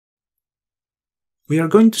We are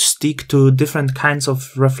going to stick to different kinds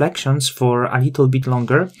of reflections for a little bit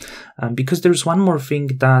longer because there's one more thing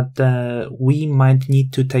that we might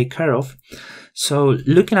need to take care of. So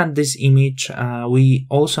looking at this image, we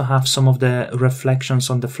also have some of the reflections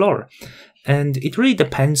on the floor. And it really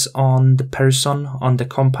depends on the person, on the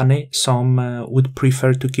company. Some would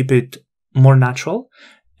prefer to keep it more natural,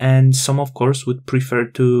 and some, of course, would prefer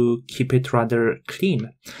to keep it rather clean.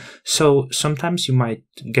 So sometimes you might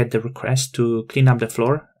get the request to clean up the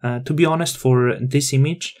floor. To be honest, for this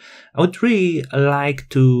image, I would really like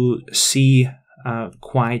to see a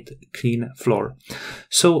quite clean floor.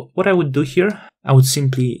 So what I would do here, I would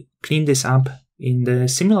simply clean this up in the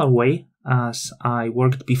similar way as I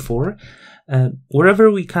worked before. Wherever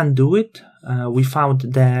we can do it, without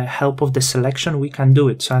the help of the selection, we can do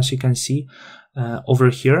it. So as you can see, over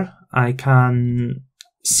here,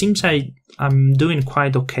 seems I'm doing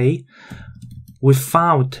quite okay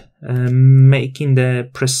without making the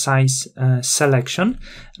precise selection.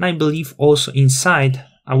 And I believe also inside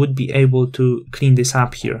I would be able to clean this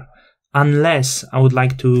up here, unless I would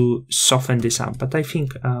like to soften this up. But I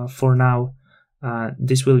think for now,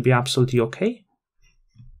 this will be absolutely okay.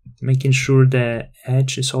 Making sure the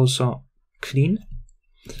edge is also clean.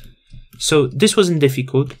 So this wasn't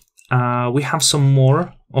difficult. We have some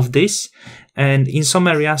more of this, and in some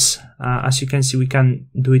areas, as you can see, we can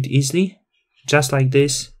do it easily, just like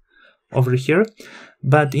this over here.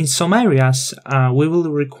 But in some areas, we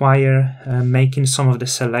will require making some of the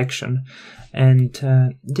selection. And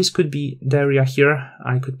this could be the area here.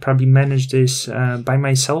 I could probably manage this by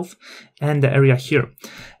myself, and the area here.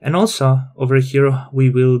 And also over here, we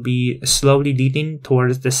will be slowly leading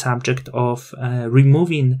towards the subject of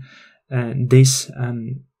removing these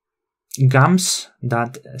gums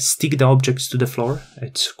that stick the objects to the floor.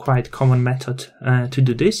 It's quite a common method to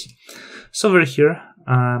do this. So over here,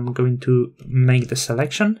 I'm going to make the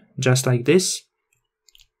selection just like this.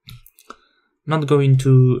 Not going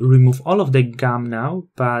to remove all of the gum now,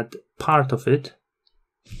 but part of it.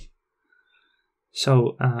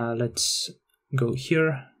 So let's go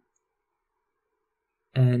here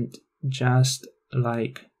and just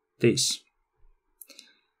like this.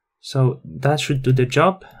 So that should do the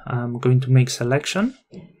job. I'm going to make selection,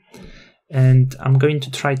 and I'm going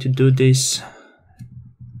to try to do this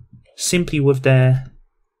simply with the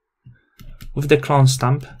clone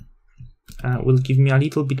stamp. Will give me a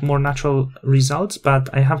little bit more natural results, but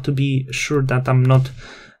I have to be sure that I'm not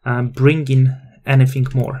bringing anything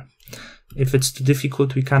more. If it's too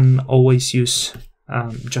difficult, we can always use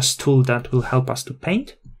just tool that will help us to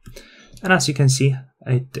paint. And as you can see,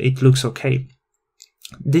 it looks okay.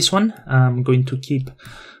 This one I'm going to keep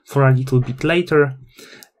for a little bit later,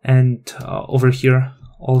 and over here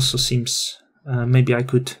also seems maybe I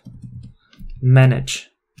could manage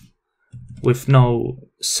with no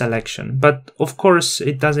selection. But of course,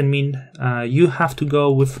 it doesn't mean you have to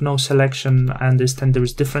go with no selection. I understand there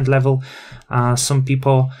is different level. Some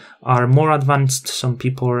people are more advanced, some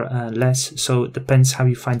people are less. So it depends how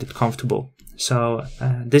you find it comfortable. So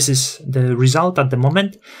this is the result at the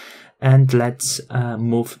moment, and let's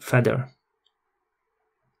move further.